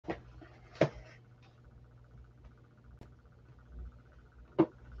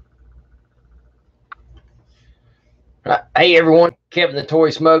Hey everyone, Kevin the Toy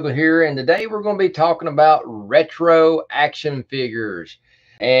Smuggler here, and today we're going to be talking about retro action figures.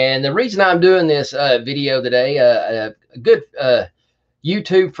 And the reason I'm doing this video today, a good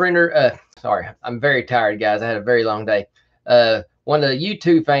YouTube friender, sorry, I'm very tired, guys. I had a very long day. One of the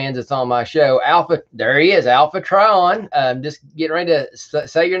YouTube fans that's on my show, Alpha, there he is, Alpha Tron. Just getting ready to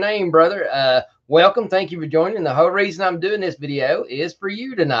say your name, brother. Welcome, thank you for joining. The whole reason I'm doing this video is for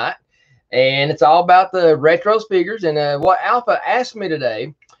you tonight. And it's all about the retro figures. And what Alpha asked me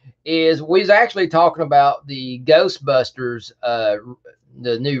today is we was actually talking about the Ghostbusters,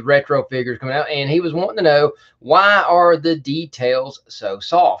 the new retro figures coming out, and he was wanting to know, why are the details so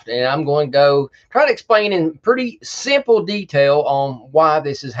soft? And I'm going to go try to explain in pretty simple detail on why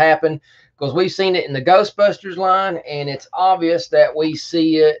this has happened, because we've seen it in the Ghostbusters line, and it's obvious that we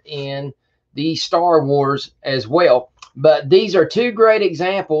see it in the Star Wars as well. But these are two great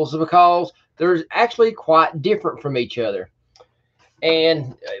examples because they're actually quite different from each other.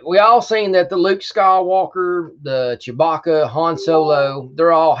 And we all seen that the Luke Skywalker, the Chewbacca, Han Solo,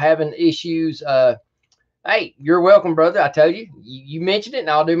 they're all having issues. Hey, you're welcome, brother. I tell you, you mentioned it, and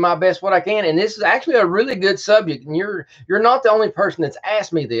I'll do my best what I can. And this is actually a really good subject, and you're not the only person that's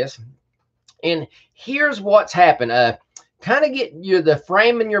asked me this. And here's what's happened. Kind of get you the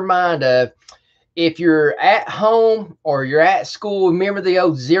frame in your mind of, if you're at home or you're at school, remember the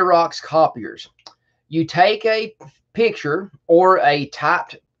old Xerox copiers. You take a picture or a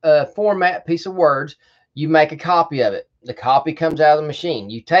typed format piece of words, you make a copy of it. The copy comes out of the machine.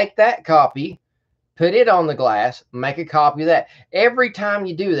 You take that copy, put it on the glass, make a copy of that. Every time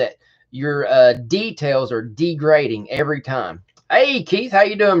you do that, your details are degrading every time. Hey, Keith, how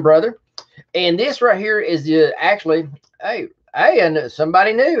you doing, brother? And this right here is actually, hey, and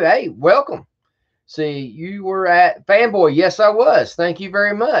somebody new. Hey, welcome. See, you were at Fanboy. Yes, I was. Thank you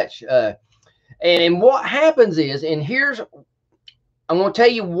very much. And what happens is, and here's, I'm going to tell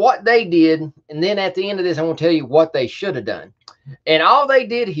you what they did, and then at the end of this, I'm going to tell you what they should have done. And all they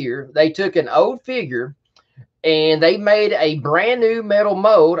did here, they took an old figure, and they made a brand new metal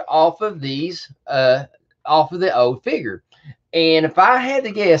mold off of these, off of the old figure. And if I had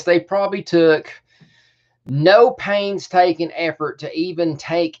to guess, they probably took no painstaking effort to even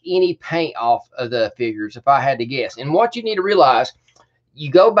take any paint off of the figures, if I had to guess. And what you need to realize, you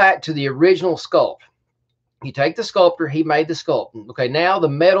go back to the original sculpt. You take the sculptor, he made the sculpt. Okay, now the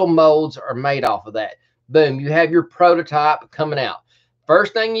metal molds are made off of that. Boom, you have your prototype coming out.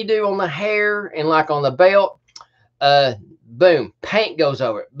 First thing you do on the hair and like on the belt, boom, paint goes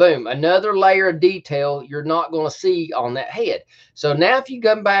over it. Boom, another layer of detail you're not going to see on that head. So now if you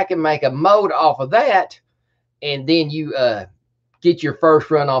come back and make a mold off of that, and then you get your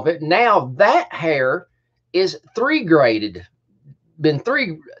first run off it, now that hair is graded, been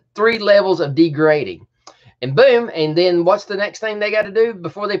three levels of degrading. And boom, and then what's the next thing they got to do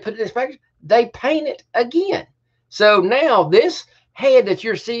before they put it in this package? They paint it again. So now this head that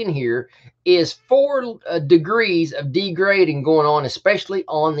you're seeing here is 4 degrees of degrading going on, especially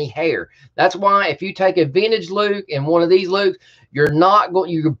on the hair. That's why if you take a vintage Luke and one of these Lukes, you're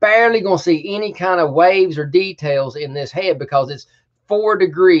barely going to see any kind of waves or details in this head, because it's 4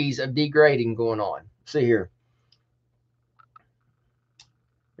 degrees of degrading going on. See here.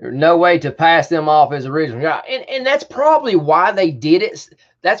 There's no way to pass them off as original. Yeah, and that's probably why they did it.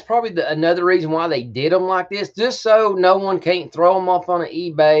 That's probably another reason why they did them like this, just so no one can't throw them off on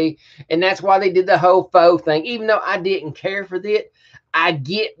eBay. And that's why they did the whole faux thing. Even though I didn't care for that, I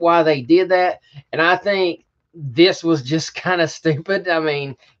get why they did that. And I think this was just kind of stupid. I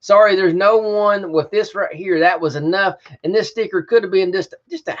mean, sorry, there's no one with this right here. That was enough. And this sticker could have been just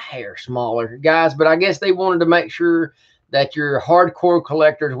a hair smaller, guys. But I guess they wanted to make sure that your hardcore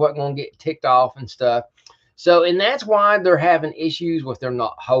collectors wasn't going to get ticked off and stuff. So, and that's why they're having issues with them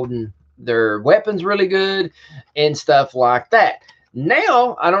not holding their weapons really good and stuff like that.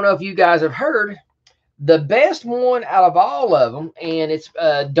 Now, I don't know if you guys have heard, the best one out of all of them, and it's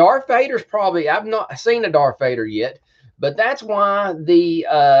Darth Vader's probably, I've not seen a Darth Vader yet, but that's why the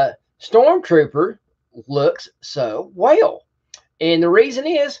Stormtrooper looks so well. And the reason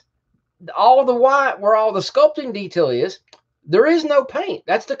is, all the white where all the sculpting detail is, there is no paint.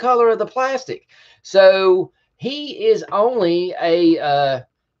 That's the color of the plastic. So he is only a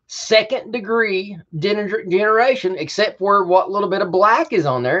second degree generation, except for what little bit of black is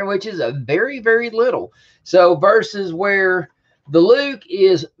on there, which is a very, very little. So versus where the Luke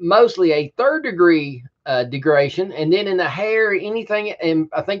is mostly a 3rd degree degradation, and then in the hair, anything, and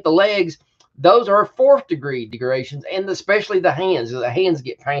I think the legs, those are 4th degree degradations, and especially the hands. The hands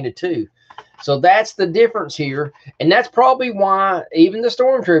get painted too. So that's the difference here, and that's probably why even the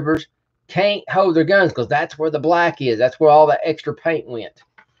Stormtroopers can't hold their guns because that's where the black is. That's where all the extra paint went.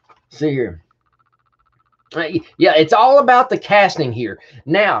 See here. Yeah, it's all about the casting here.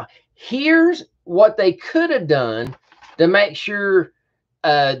 Now, here's what they could have done to make sure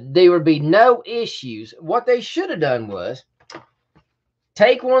there would be no issues. What they should have done was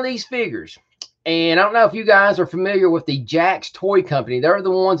take one of these figures. And I don't know if you guys are familiar with the Jack's Toy Company. They're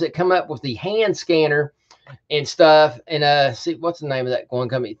the ones that come up with the hand scanner and stuff. And see, what's the name of that one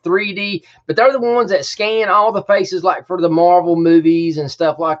company? 3D. But they're the ones that scan all the faces, like for the Marvel movies and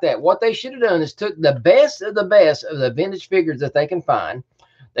stuff like that. What they should have done is took the best of the vintage figures that they can find.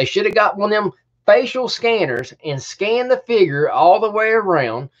 They should have got one of them facial scanners and scanned the figure all the way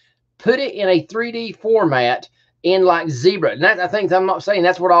around, put it in a 3D format in like zebra. And that, I think, I'm not saying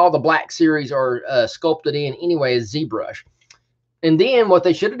that's what all the black series are sculpted in anyway, is ZBrush. And then what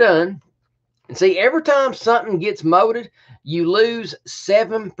they should have done, and see, every time something gets molded, you lose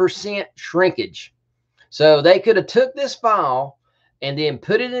 7% shrinkage. So they could have took this file and then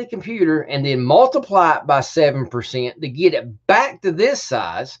put it in the computer and then multiply it by 7% to get it back to this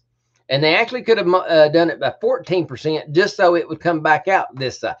size. And they actually could have done it by 14% just so it would come back out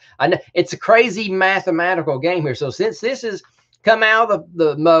this side. I know it's a crazy mathematical game here. So since this has come out of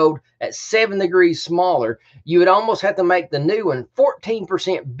the mold at 7 degrees smaller, you would almost have to make the new one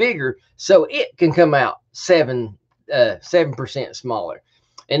 14% bigger so it can come out 7% smaller.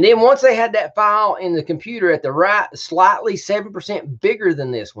 And then once they had that file in the computer at the right, slightly 7% bigger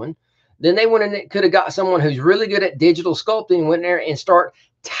than this one, then they went and could have got someone who's really good at digital sculpting, went there and start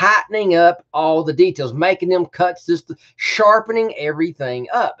tightening up all the details, making them cuts, just sharpening everything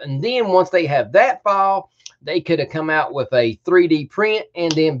up. And then once they have that file, they could have come out with a 3D print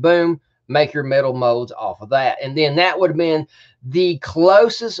and then boom, make your metal molds off of that. And then that would have been the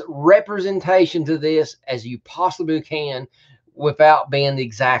closest representation to this as you possibly can without being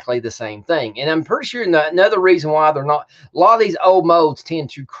exactly the same thing. And I'm pretty sure another reason why they're not, a lot of these old molds tend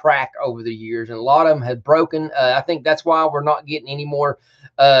to crack over the years, and a lot of them have broken. I think that's why we're not getting any more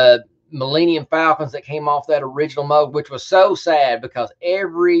Millennium Falcons that came off that original mold, which was so sad because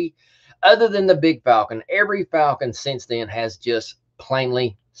other than the big Falcon, every Falcon since then has just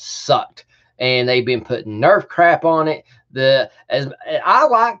plainly sucked. And they've been putting Nerf crap on it. I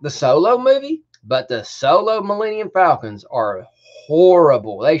like the Solo movie, but the Solo Millennium Falcons are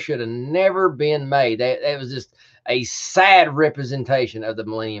horrible. They should have never been made. That was just a sad representation of the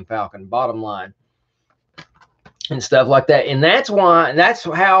Millennium Falcon, bottom line, and stuff like that. And that's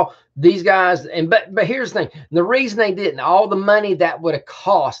how these guys, but here's the thing, the reason they didn't, all the money that would have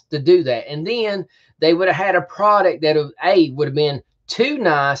cost to do that, and then they would have had a product that would have been too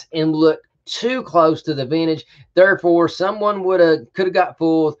nice and looked too close to the vintage. Therefore, someone could have got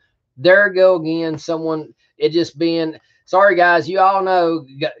fooled. There go again, someone, it just being, sorry guys, you all know,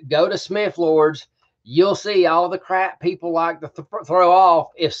 go to Smith Lords, you'll see all the crap people like to throw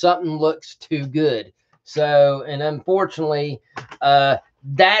off if something looks too good. So, and unfortunately,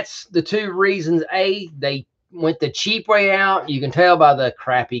 that's the two reasons. They went the cheap way out. You can tell by the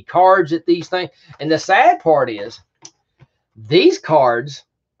crappy cards at these things. And the sad part is these cards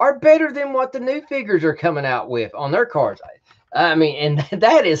are better than what the new figures are coming out with on their cards. I mean, and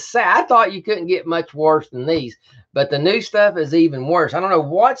that is sad. I thought you couldn't get much worse than these, but the new stuff is even worse. I don't know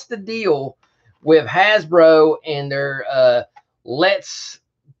what's the deal with Hasbro and their let's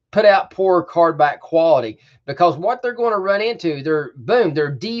put out poor card back quality, because what they're going to run into, they're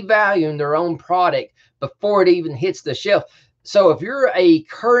devaluing their own product before it even hits the shelf. So if you're a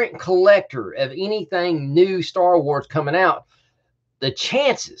current collector of anything new Star Wars coming out, the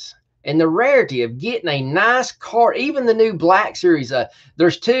chances and the rarity of getting a nice card, even the new Black Series,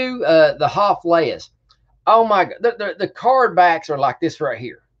 there's two, the Hoth Leias. Oh my God, the card backs are like this right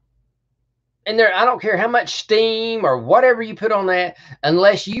here. And I don't care how much steam or whatever you put on that,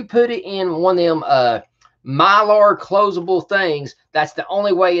 unless you put it in one of them Mylar closable things, that's the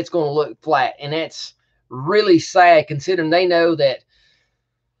only way it's going to look flat. And that's really sad, considering they know that,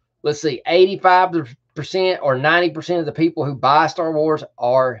 let's see, 85% or 90% of the people who buy Star Wars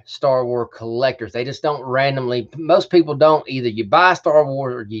are Star Wars collectors. They just don't randomly, most people don't, either you buy Star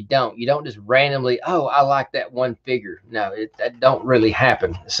Wars or you don't. You don't just randomly, oh, I like that one figure. No, that don't really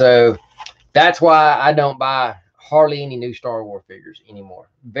happen. So that's why I don't buy hardly any new Star Wars figures anymore.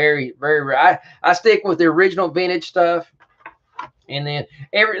 Very, very rare. I stick with the original vintage stuff. And then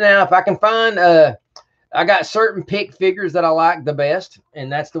now if I can find, I got certain pick figures that I like the best,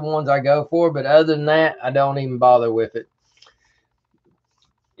 and that's the ones I go for. But other than that, I don't even bother with it.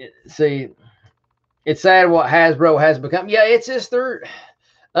 See, it's sad what Hasbro has become. Yeah, it's just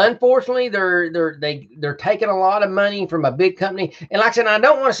Unfortunately, they're taking a lot of money from a big company. And like I said, I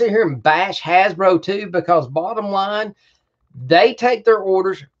don't want to sit here and bash Hasbro too, because bottom line, they take their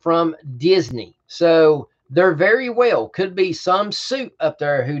orders from Disney. So there very well could be some suit up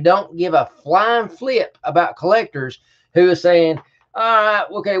there who don't give a flying flip about collectors, who is saying, all right,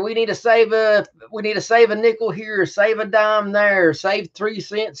 okay, we need to save a nickel here, save a dime there, save 3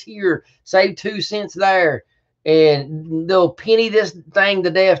 cents here, save 2 cents there. And they'll penny this thing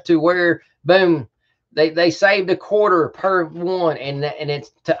to death to where boom, they saved a quarter per one, and it's,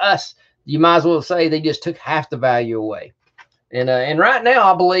 to us, you might as well say they just took half the value away. And right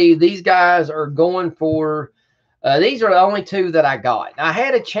now, I believe these guys are going for. These are the only two that I got. I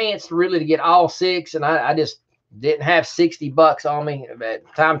had a chance to really to get all six, and I just didn't have $60 on me.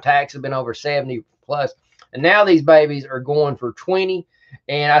 Time tax has been over 70 plus, and now these babies are going for 20.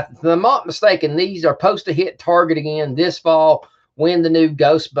 And if I'm not mistaken, these are supposed to hit Target again this fall when the new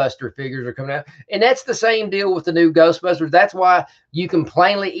Ghostbuster figures are coming out. And that's the same deal with the new Ghostbusters. That's why you can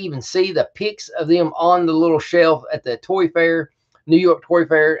plainly even see the pics of them on the little shelf at the Toy Fair, New York Toy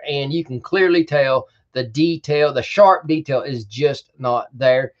Fair, and you can clearly tell the detail, the sharp detail is just not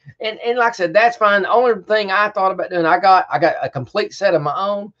there. And like I said, that's fine. The only thing I thought about doing, I got a complete set of my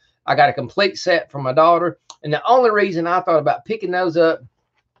own. I got a complete set for my daughter. And the only reason I thought about picking those up,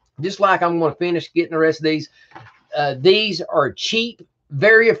 just like I'm going to finish getting the rest of these are cheap,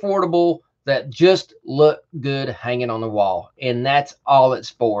 very affordable, that just look good hanging on the wall. And that's all it's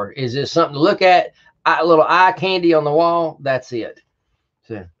for. Is this something to look at, a little eye candy on the wall? That's it.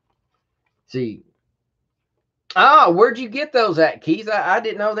 So, see. Where'd you get those at, Keith? I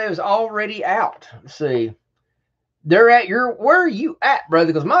didn't know they was already out. Let's see. They're at your, where are you at,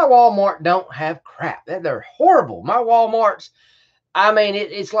 brother? Because my Walmart don't have crap. They're horrible. My Walmarts, I mean,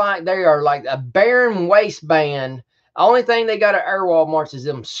 it's like they are like a barren waistband. Only thing they got at our Walmarts is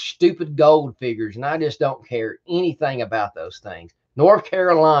them stupid gold figures, and I just don't care anything about those things. North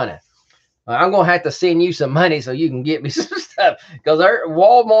Carolina, I'm going to have to send you some money so you can get me some stuff, because our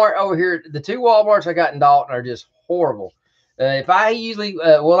Walmart over here, the two Walmarts I got in Dalton are just horrible. If I usually,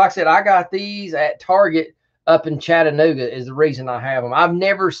 well, like I said, I got these at Target up in Chattanooga is the reason I have them. I've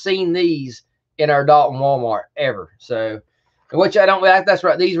never seen these in our Dalton Walmart ever. So, which I don't, that's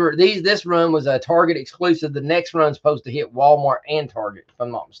right. This run was a Target exclusive. The next run's supposed to hit Walmart and Target, if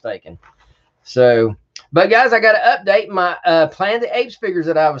I'm not mistaken. So, but guys, I got to update my Planet of the Apes figures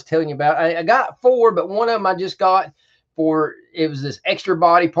that I was telling you about. I got 4, but one of them I just got for, it was this extra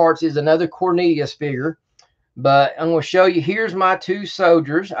body parts, is another Cornelius figure. But I'm going to show you, here's my 2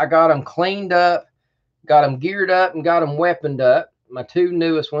 soldiers. I got them cleaned up, got them geared up, and got them weaponed up. My 2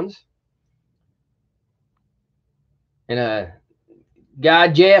 newest ones. And guy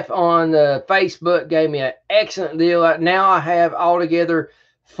Jeff on Facebook gave me an excellent deal. Now I have altogether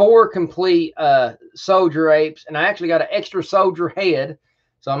 4 complete soldier apes, and I actually got an extra soldier head,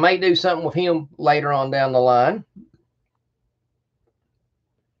 so I may do something with him later on down the line.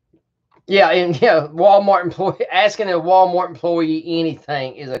 Yeah, and yeah, Walmart employee, asking a Walmart employee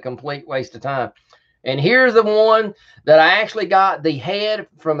anything is a complete waste of time. And here's the one that I actually got the head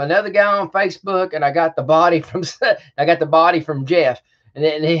from another guy on Facebook, and I got the body from Jeff. And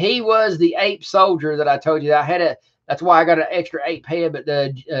then he was the ape soldier that I told you that I had that's why I got an extra ape head. But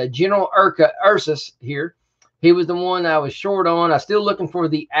the General Ursus here, he was the one I was short on. I'm still looking for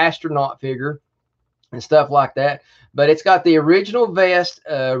the astronaut figure and stuff like that. But it's got the original vest,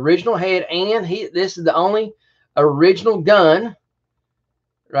 original head, and this is the only original gun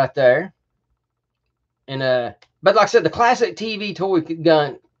right there. And but like I said, the classic TV toy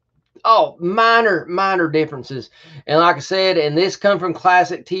gun, minor differences. And like I said, and this come from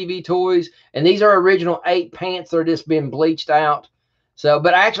classic TV toys, and these are original ape pants. They're just been bleached out. So,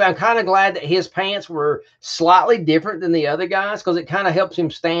 but actually, I'm kind of glad that his pants were slightly different than the other guys, because it kind of helps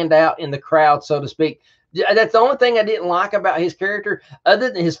him stand out in the crowd, so to speak. That's the only thing I didn't like about his character,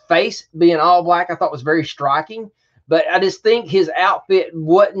 other than his face being all black. I thought was very striking. But I just think his outfit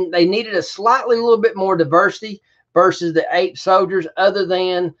wasn't, they needed a little bit more diversity versus the ape soldiers, other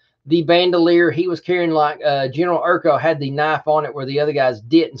than the bandolier he was carrying. Like General Urko had the knife on it where the other guys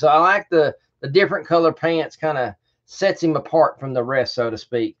didn't. So I like the different color pants, kind of sets him apart from the rest, so to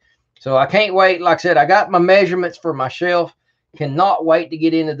speak. So I can't wait. Like I said, I got my measurements for my shelf. Cannot wait to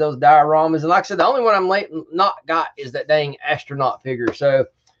get into those dioramas. And like I said, the only one I'm not got is that dang astronaut figure. So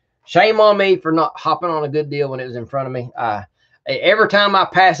shame on me for not hopping on a good deal when it was in front of me. Every time I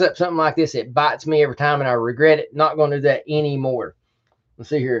pass up something like this, it bites me every time, and I regret it. Not going to do that anymore. Let's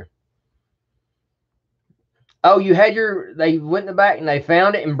see here. Oh, you had they went in the back and they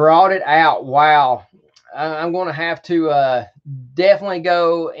found it and brought it out. Wow. I'm going to have to definitely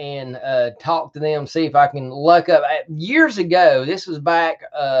go and talk to them, see if I can luck up. Years ago, this was back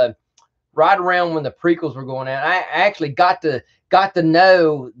right around when the prequels were going out. I actually got to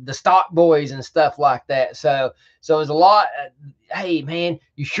know the stock boys and stuff like that. So it was a lot. Hey man,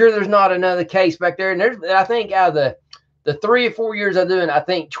 you sure there's not another case back there? And there's, I think out of the 3 or 4 years I do, and I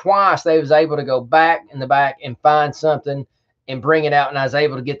think twice they was able to go back in the back and find something and bring it out, and I was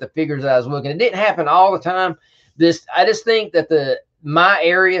able to get the figures that I was looking. It didn't happen all the time. I just think that my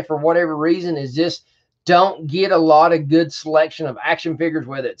area, for whatever reason, is just don't get a lot of good selection of action figures,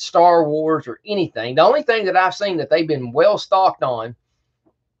 whether it's Star Wars or anything. The only thing that I've seen that they've been well stocked on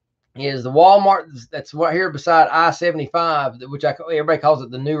is the Walmart that's right here beside I-75, which everybody calls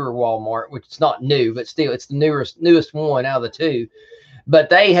it the newer Walmart, which it's not new, but still it's the newest one out of the two. But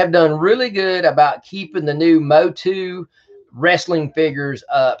they have done really good about keeping the new Motu wrestling figures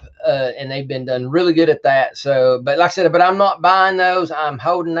up, and they've been done really good at that. So, but like I said, but I'm not buying those. I'm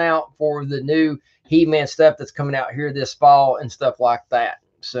holding out for the new He-Man stuff that's coming out here this fall and stuff like that.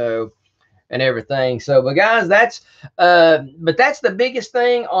 So, and everything. So, but guys, that's the biggest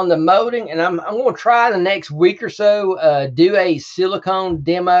thing on the molding. And I'm going to try the next week or so, do a silicone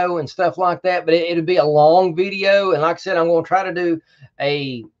demo and stuff like that. But it'll be a long video. And like I said, I'm going to try to do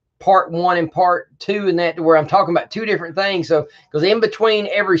a part 1 and part 2 in that, where I'm talking about 2 different things. So, because in between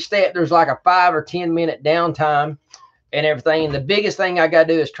every step, there's like a 5 or 10 minute downtime and everything. And the biggest thing I got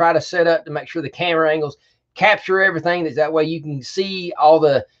to do is try to set up to make sure the camera angles capture everything. That way you can see all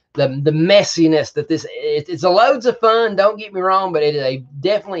the messiness that it's a loads of fun. Don't get me wrong, but it is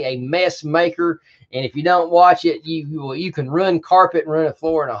definitely a mess maker. And if you don't watch it, you can ruin carpet and ruin a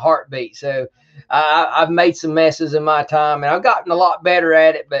floor in a heartbeat. So I've made some messes in my time, and I've gotten a lot better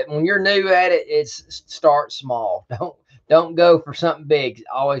at it. But when you're new at it, start small. Don't go for something big.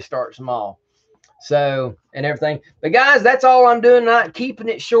 Always start small. So, and everything. But guys, that's all I'm doing tonight, keeping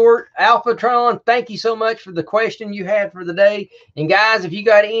it short. Alphatron, thank you so much for the question you had for the day. And guys, if you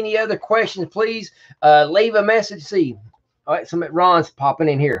got any other questions, please leave a message. See, all right, Ron's popping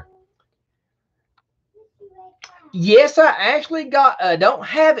in here. Yes, I actually got, don't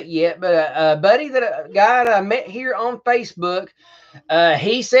have it yet, but a buddy a guy that I met here on Facebook,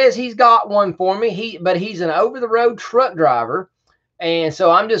 he says he's got one for me. But he's an over-the-road truck driver. And so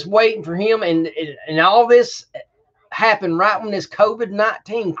I'm just waiting for him. And all this happened right when this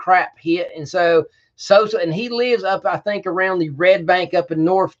COVID-19 crap hit. And so and he lives up, I think, around the Red Bank up in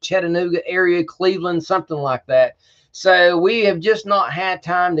North Chattanooga area, Cleveland, something like that. So we have just not had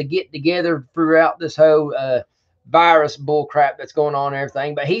time to get together throughout this whole virus bull crap that's going on and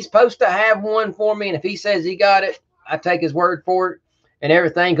everything. But he's supposed to have one for me. And if he says he got it, I take his word for it and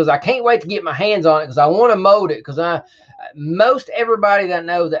everything, because I can't wait to get my hands on it, because I want to mold it. Because most everybody that I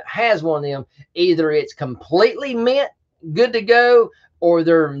know that has one of them, either it's completely mint, good to go, or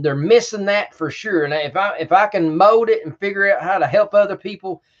they're missing that for sure. And if I can mold it and figure out how to help other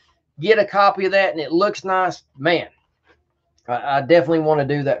people get a copy of that and it looks nice, man, I definitely want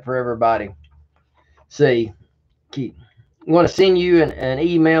to do that for everybody. See, I'm going to send you an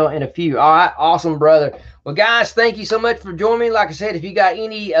email in a few. All right, awesome, brother. Well, guys, thank you so much for joining me. Like I said, if you got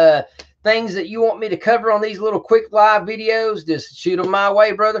any things that you want me to cover on these little quick live videos, just shoot them my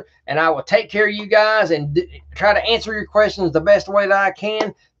way, brother, and I will take care of you guys and try to answer your questions the best way that I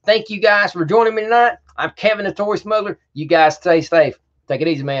can. Thank you guys for joining me tonight. I'm Kevin the Toy Smuggler. You guys stay safe. Take it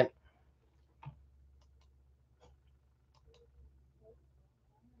easy, man.